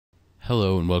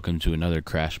Hello and welcome to another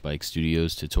Crash Bike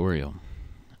Studios tutorial.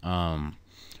 We're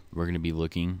going to be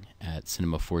looking at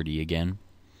Cinema 4D again,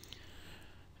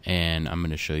 and I'm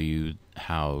going to show you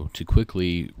how to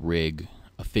quickly rig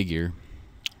a figure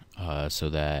so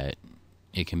that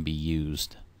it can be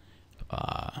used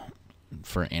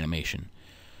for animation.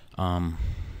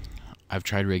 I've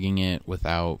tried rigging it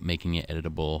without making it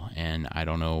editable, and I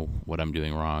don't know what I'm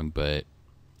doing wrong, but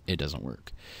it doesn't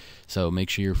work. So make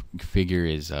sure your figure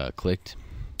is clicked,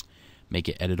 make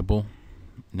it editable.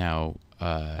 Now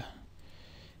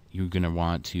you're going to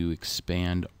want to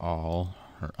expand all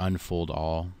or unfold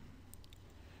all.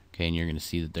 Okay, and you're going to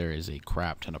see that there is a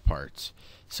crap ton of parts.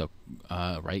 So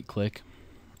right click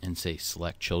and say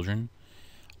select children,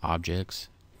 objects,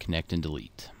 connect and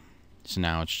delete. So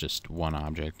now it's just one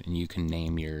object, and you can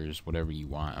name yours whatever you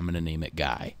want. I'm going to name it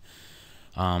Guy.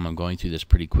 I'm going through this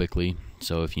pretty quickly,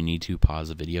 so if you need to, pause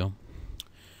the video.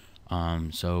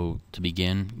 So to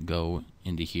begin, go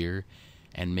into here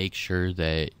and make sure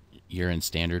that you're in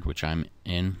standard, which I'm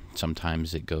in.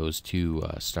 Sometimes it goes to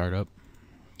startup.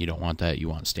 You don't want that, you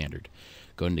want standard.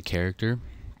 Go into character,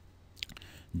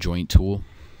 joint tool,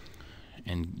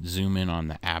 and zoom in on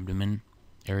the abdomen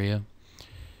area.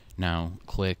 Now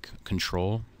click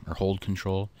control or hold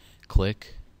control,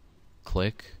 click,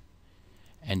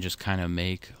 and just kind of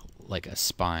make like a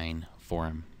spine for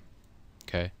him.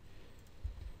 Okay.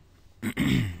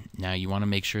 Now you want to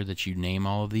make sure that you name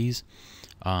all of these.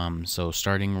 So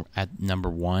starting at number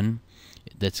 1,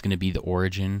 that's going to be the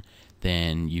origin.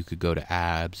 Then you could go to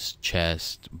abs,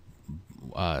 chest,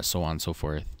 so on and so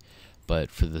forth. But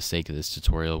for the sake of this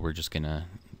tutorial, we're just going to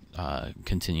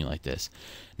continue like this.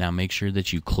 Now make sure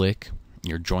that you click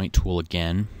your joint tool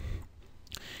again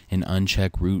and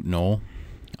uncheck root null.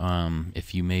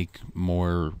 If you make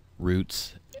more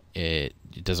roots, it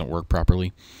doesn't work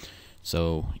properly.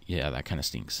 So yeah, that kind of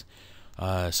stinks.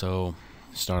 So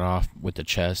start off with the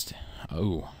chest.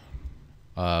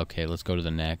 Okay, let's go to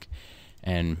the neck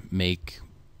and make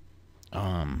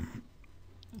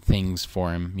things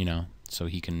for him, you know, so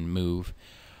he can move.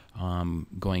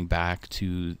 Going back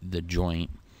to the joint,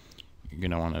 you're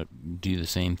gonna want to do the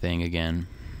same thing again.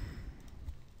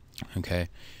 Okay,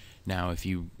 now if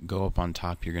you go up on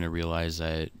top, you're gonna realize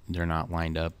that they're not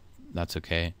lined up. That's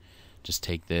okay. Just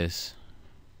take this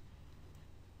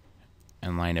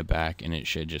and line it back, and it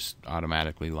should just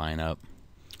automatically line up.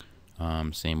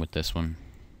 Same with this one.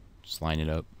 Just line it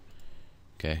up.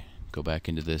 Okay, go back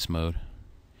into this mode,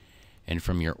 and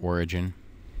from your origin,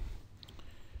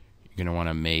 you're gonna want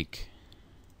to make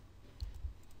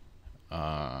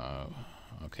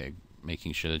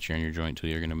making sure that you're in your joint tool.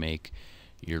 You're gonna make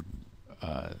your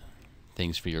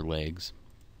things for your legs.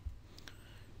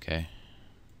 Okay,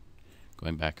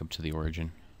 going back up to the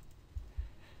origin.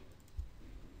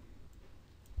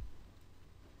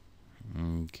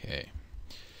 Okay,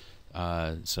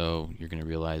 so you're going to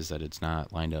realize that it's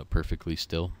not lined up perfectly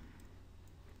still.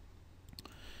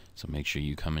 So make sure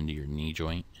you come into your knee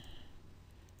joint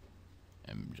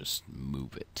and just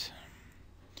move it.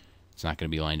 It's not going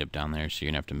to be lined up down there, so you're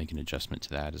going to have to make an adjustment to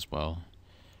that as well.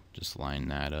 Just line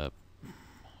that up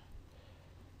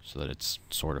so that it's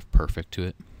sort of perfect to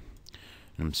it.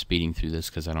 And I'm speeding through this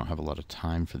because I don't have a lot of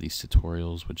time for these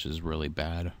tutorials, which is really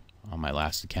bad. On my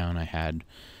last account, I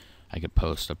could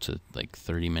post up to like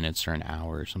 30 minutes or an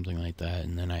hour or something like that,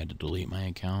 and then I had to delete my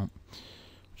account,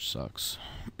 which sucks.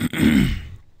 There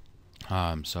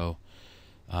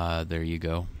you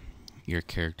go. Your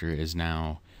character is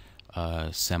now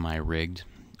semi-rigged.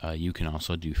 You can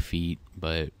also do feet,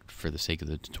 but for the sake of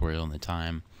the tutorial and the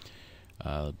time,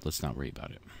 let's not worry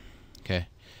about it. Okay,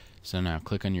 so now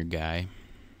click on your guy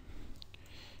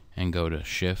and go to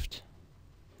shift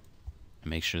and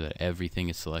make sure that everything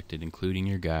is selected, including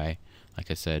your guy,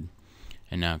 like I said.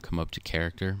 And now come up to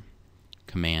character,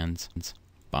 commands,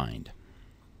 bind.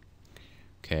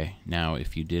 Okay, now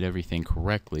if you did everything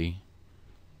correctly,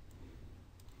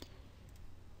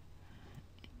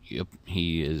 yep,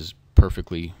 he is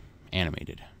perfectly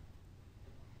animated.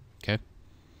 Okay,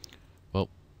 well,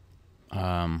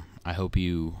 I hope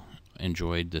you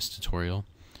enjoyed this tutorial.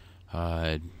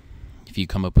 If you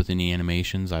come up with any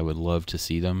animations, I would love to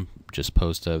see them. Just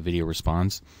post a video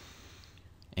response,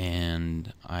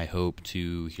 and I hope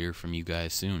to hear from you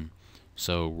guys soon.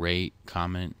 So rate,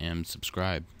 comment, and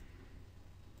subscribe.